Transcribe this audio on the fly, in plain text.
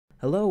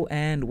Hello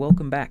and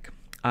welcome back.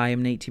 I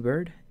am Nate T.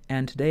 Bird,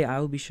 and today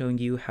I will be showing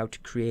you how to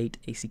create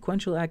a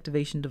sequential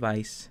activation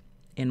device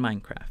in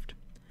Minecraft.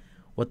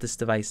 What this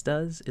device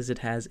does is it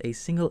has a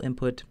single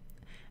input,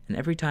 and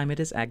every time it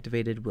is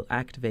activated will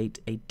activate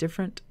a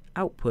different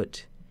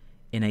output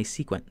in a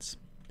sequence.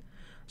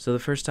 So the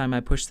first time I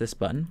push this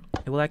button,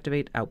 it will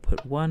activate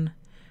output 1,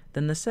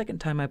 then the second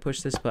time I push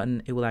this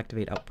button, it will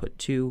activate output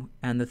 2,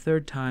 and the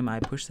third time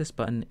I push this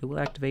button, it will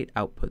activate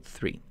output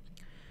 3.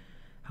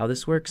 How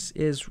this works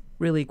is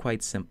really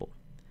quite simple.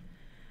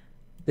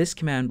 This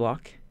command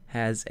block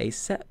has a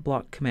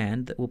Setblock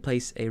command that will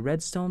place a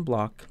redstone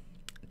block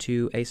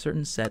to a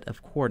certain set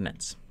of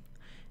coordinates.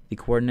 The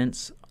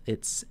coordinates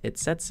it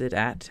sets it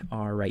at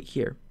are right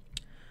here.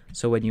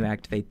 So when you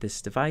activate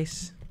this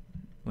device,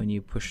 when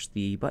you push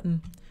the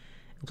button,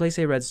 it will place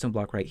a redstone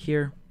block right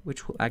here,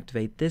 which will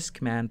activate this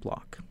command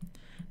block.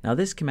 Now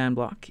this command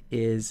block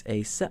is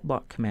a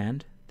Setblock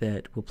command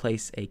that will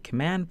place a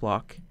command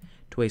block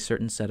to a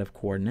certain set of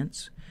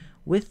coordinates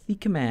with the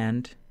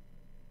command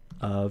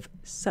of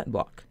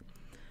setblock.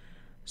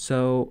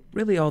 So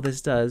really all this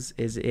does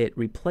is it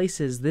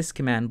replaces this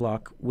command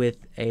block with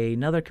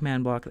another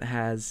command block that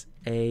has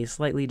a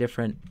slightly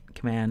different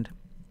command.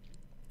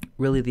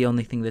 Really the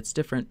only thing that's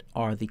different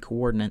are the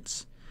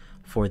coordinates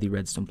for the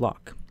redstone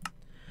block.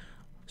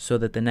 So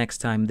that the next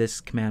time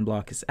this command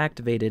block is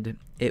activated,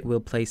 it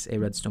will place a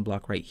redstone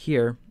block right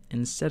here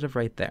instead of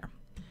right there.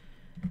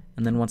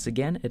 And then once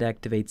again it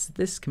activates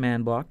this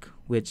command block,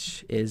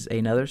 which is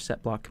another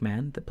setblock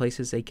command that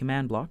places a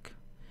command block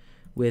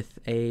with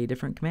a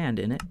different command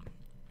in it.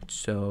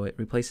 So it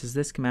replaces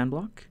this command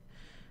block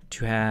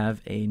to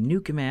have a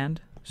new command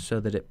so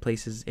that it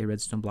places a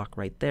redstone block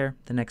right there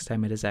the next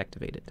time it is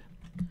activated.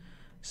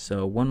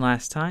 So one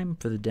last time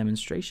for the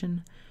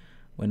demonstration,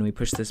 when we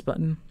push this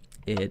button,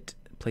 it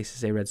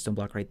places a redstone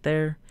block right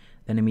there.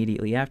 Then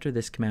immediately after,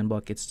 this command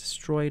block gets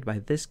destroyed by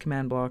this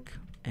command block,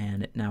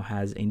 and it now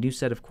has a new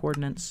set of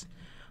coordinates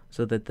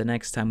so that the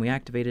next time we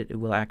activate it, it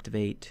will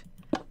activate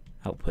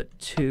output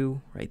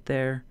 2 right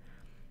there,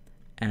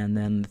 and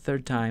then the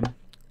third time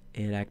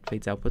it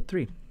activates output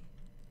 3.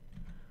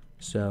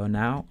 So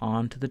now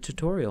on to the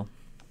tutorial.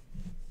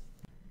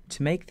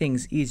 To make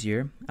things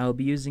easier, I will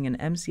be using an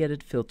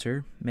Mcedit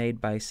filter made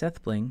by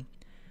Setblock,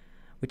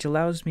 which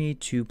allows me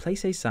to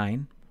place a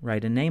sign,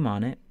 write a name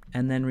on it,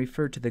 and then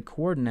refer to the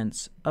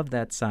coordinates of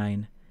that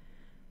sign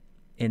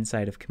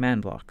inside of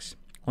command blocks.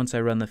 Once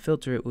I run the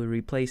filter, it will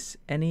replace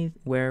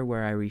anywhere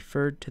where I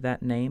referred to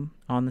that name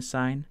on the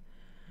sign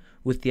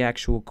with the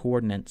actual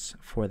coordinates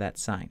for that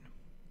sign.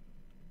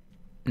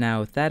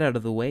 Now with that out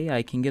of the way,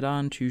 I can get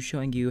on to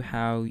showing you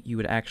how you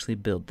would actually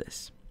build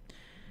this.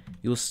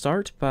 You'll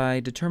start by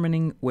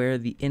determining where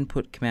the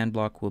input command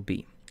block will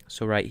be.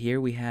 So right here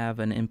we have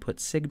an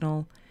input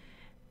signal,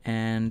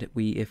 and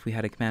if we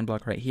had a command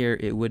block right here,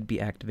 it would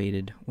be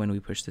activated when we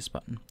push this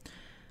button.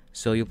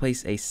 So you'll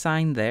place a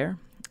sign there,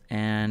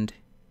 and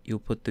you'll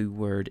put the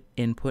word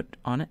input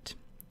on it.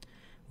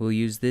 We'll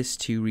use this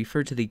to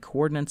refer to the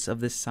coordinates of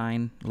this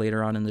sign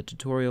later on in the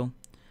tutorial,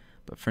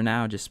 but for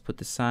now just put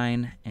the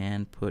sign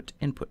and put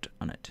input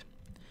on it.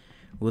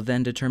 We'll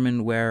then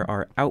determine where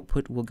our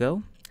output will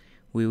go.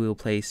 We will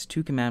place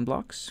 2 command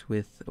blocks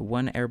with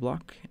 1 air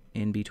block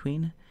in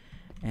between,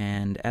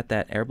 and at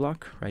that air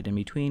block right in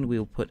between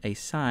we'll put a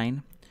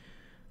sign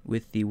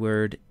with the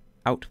word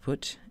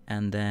output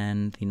and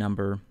then the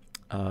number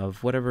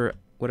of whatever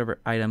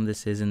item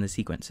this is in the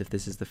sequence. If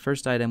this is the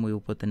first item, we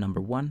will put the number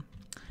 1,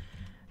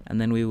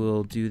 and then we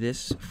will do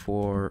this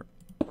for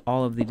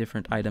all of the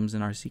different items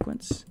in our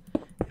sequence.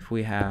 If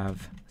we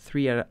have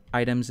 3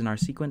 items in our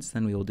sequence,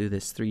 then we will do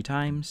this 3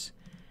 times.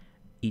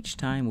 Each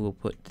time we'll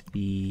put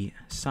the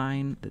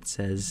sign that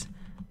says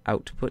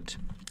output,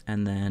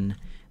 and then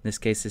in this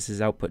case this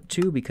is output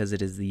 2 because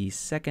it is the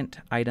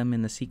second item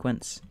in the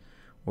sequence,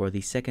 or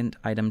the second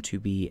item to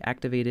be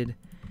activated,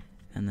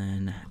 and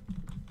then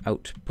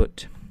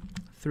output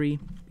 3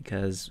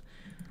 because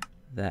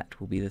that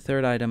will be the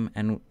third item.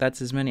 And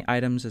that's as many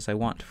items as I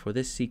want for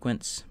this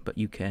sequence, but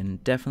you can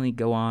definitely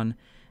go on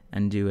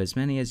and do as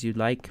many as you'd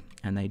like,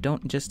 and they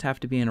don't just have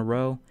to be in a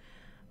row,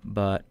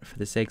 but for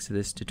the sakes of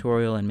this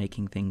tutorial and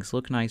making things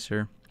look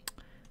nicer,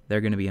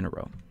 they're going to be in a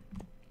row.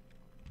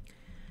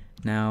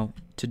 Now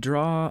to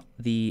draw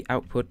the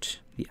output,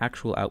 the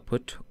actual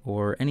output,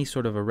 or any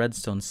sort of a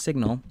redstone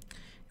signal,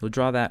 you'll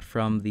draw that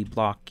from the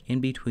block in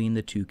between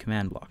the 2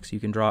 command blocks.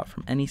 You can draw it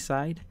from any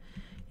side.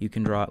 You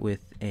can draw it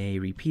with a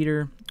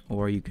repeater,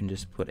 or you can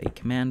just put a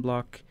command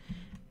block,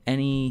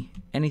 anything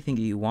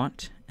that you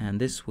want,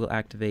 and this will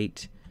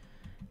activate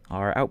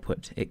our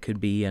output. It could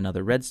be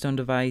another redstone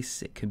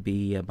device, it could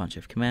be a bunch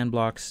of command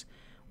blocks.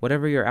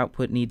 Whatever your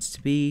output needs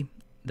to be,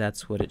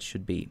 that's what it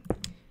should be.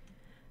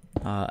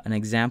 An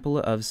example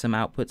of some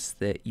outputs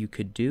that you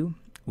could do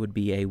would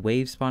be a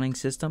wave spawning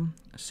system.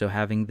 So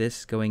having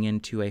this going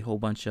into a whole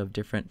bunch of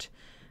different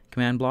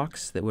command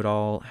blocks that would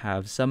all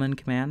have summon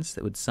commands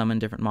that would summon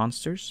different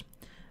monsters.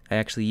 I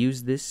actually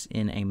used this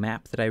in a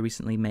map that I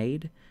recently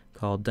made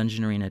called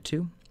Dungeon Arena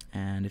 2,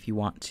 and if you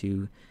want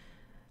to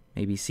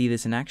maybe see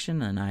this in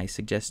action, and I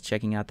suggest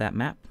checking out that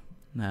map.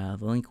 The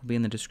link will be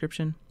in the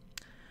description.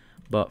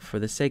 But for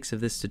the sakes of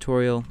this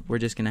tutorial, we're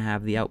just going to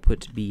have the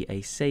output be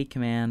a say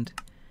command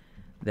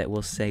that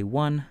will say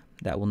 1.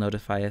 That will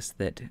notify us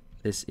that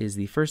this is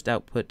the first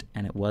output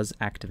and it was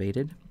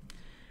activated.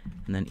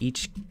 And then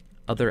each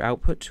other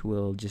output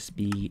will just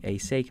be a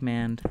say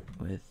command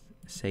with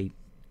say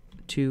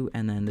 2,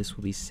 and then this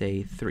will be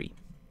say 3.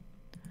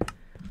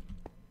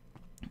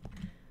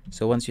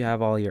 So once you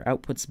have all your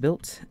outputs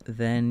built,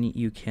 then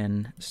you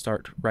can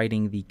start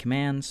writing the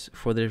commands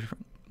for the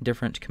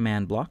different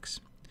command blocks.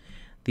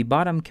 The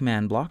bottom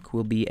command block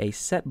will be a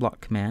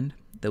setblock command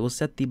that will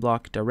set the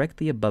block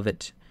directly above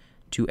it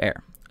to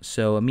air.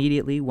 So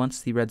immediately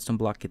once the redstone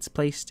block gets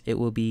placed, it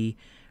will be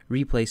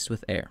replaced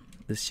with air.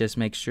 This just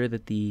makes sure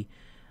that the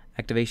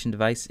activation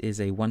device is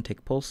a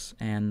 1-tick pulse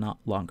and not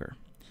longer.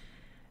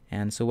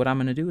 And so what I'm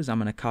going to do is I'm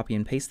going to copy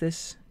and paste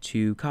this.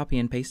 To copy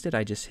and paste it,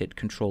 I just hit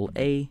Control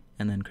A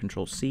and then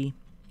Control C.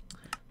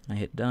 I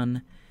hit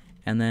done.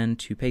 And then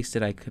to paste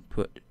it, I could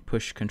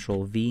push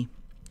Control V.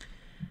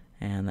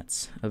 And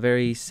that's a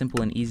very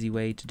simple and easy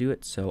way to do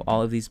it. So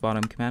all of these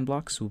bottom command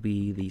blocks will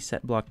be the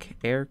setblock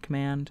air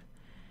command.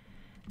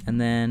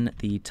 And then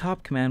the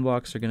top command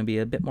blocks are going to be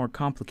a bit more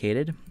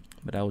complicated,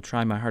 but I will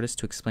try my hardest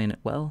to explain it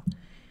well.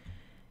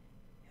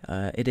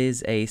 It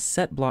is a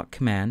setblock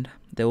command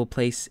that will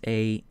place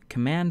a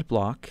command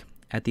block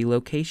at the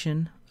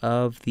location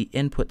of the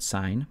input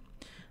sign.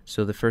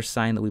 So the first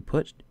sign that we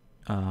put,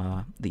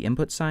 the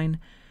input sign,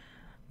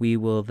 we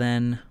will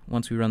then,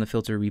 once we run the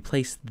filter,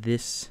 replace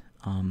this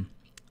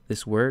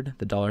this word,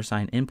 the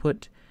 $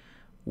 input,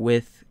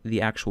 with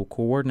the actual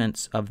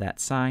coordinates of that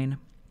sign.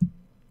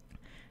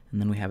 And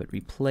then we have it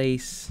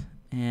replace,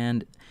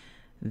 and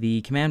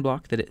the command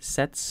block that it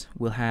sets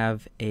will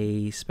have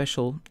a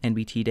special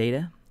NBT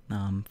data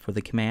for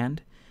the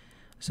command,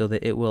 so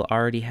that it will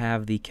already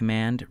have the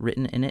command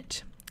written in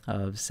it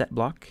of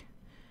setblock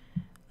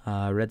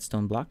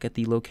redstone block at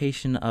the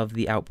location of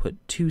the output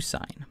 2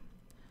 sign.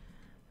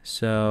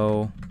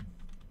 So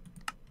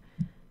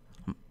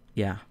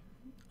yeah,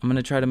 I'm going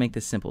to try to make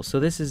this simple. So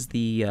this is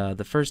the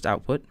first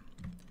output,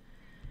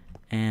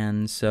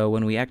 and so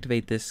when we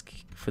activate this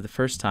for the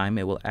first time,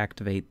 it will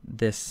activate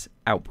this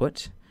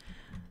output.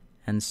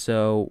 And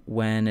so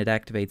when it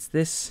activates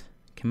this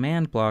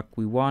command block,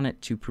 we want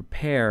it to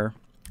prepare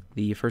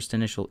the first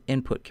initial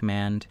input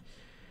command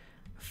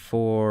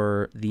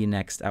for the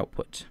next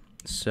output.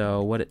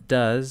 So what it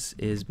does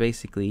is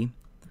basically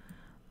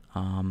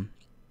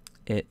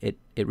it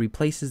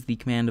replaces the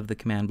command of the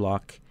command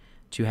block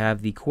to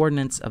have the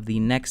coordinates of the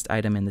next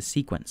item in the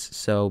sequence.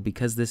 So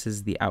because this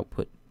is the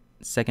output,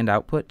 second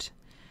output,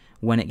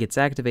 when it gets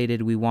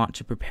activated, we want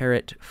to prepare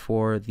it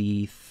for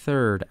the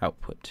third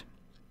output.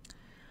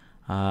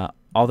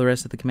 All the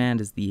rest of the command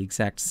is the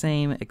exact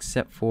same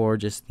except for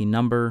just the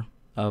number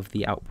of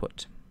the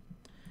output.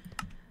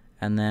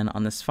 And then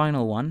on this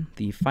final one,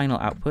 the final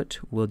output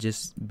will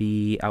just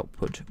be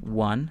output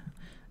 1.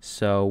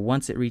 So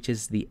once it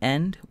reaches the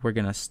end, we're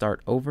going to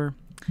start over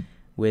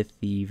with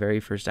the very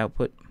first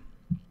output.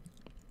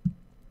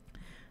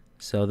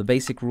 So the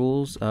basic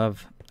rules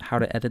of how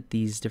to edit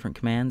these different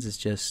commands is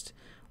just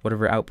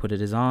whatever output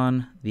it is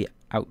on, the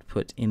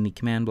output in the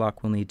command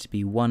block will need to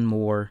be 1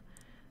 more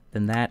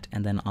than that,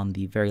 and then on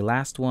the very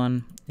last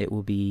one, it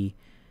will be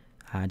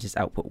just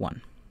output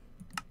 1.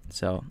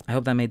 So I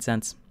hope that made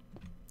sense.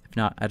 If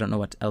not, I don't know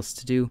what else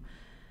to do,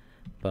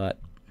 but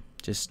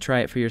just try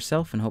it for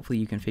yourself and hopefully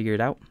you can figure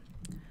it out.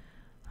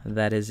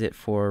 That is it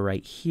for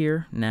right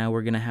here. Now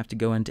we're going to have to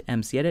go into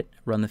Mcedit,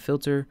 run the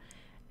filter,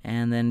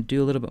 and then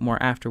do a little bit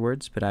more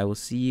afterwards, but I will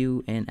see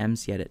you in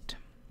Mcedit.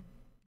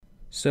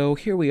 So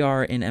here we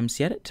are in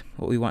Mcedit.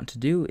 What we want to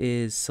do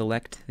is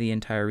select the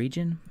entire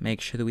region,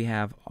 make sure that we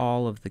have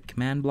all of the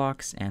command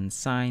blocks and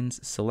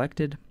signs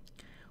selected.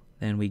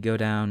 Then we go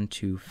down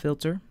to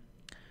filter,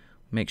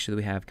 make sure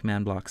that we have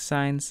command block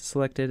signs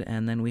selected,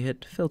 and then we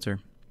hit filter.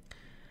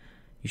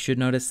 You should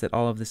notice that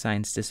all of the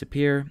signs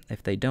disappear.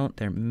 If they don't,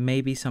 there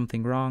may be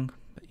something wrong,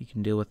 but you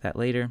can deal with that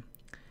later.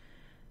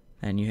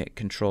 Then you hit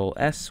Control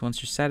S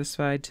once you're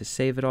satisfied to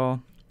save it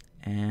all,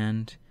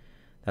 and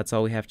that's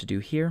all we have to do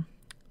here.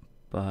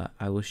 But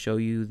I will show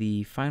you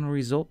the final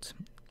result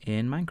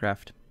in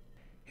Minecraft.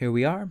 Here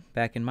we are,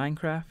 back in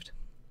Minecraft.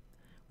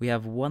 We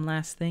have one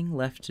last thing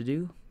left to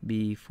do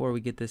before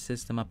we get this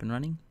system up and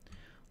running.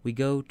 We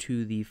go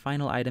to the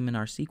final item in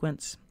our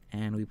sequence,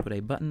 and we put a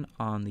button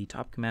on the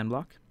top command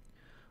block.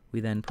 We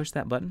then push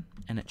that button,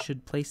 and it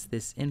should place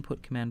this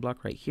input command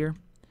block right here.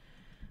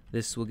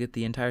 This will get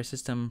the entire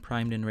system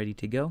primed and ready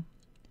to go.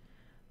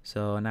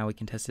 So now we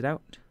can test it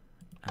out.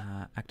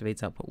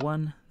 Activates output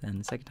 1, then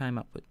the second time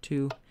output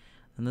 2,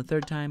 and the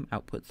third time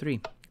output 3.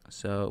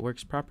 So it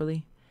works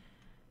properly,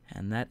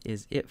 and that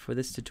is it for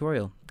this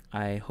tutorial.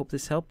 I hope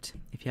this helped.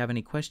 If you have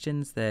any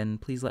questions, then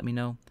please let me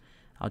know.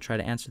 I'll try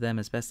to answer them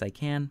as best I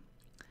can.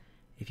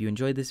 If you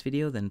enjoyed this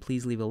video, then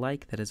please leave a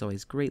like. That is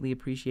always greatly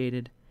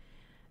appreciated.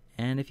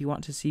 And if you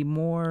want to see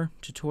more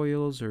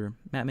tutorials or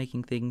map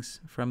making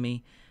things from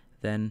me,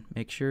 then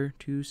make sure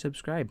to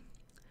subscribe.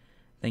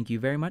 Thank you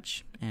very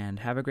much, and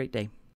have a great day.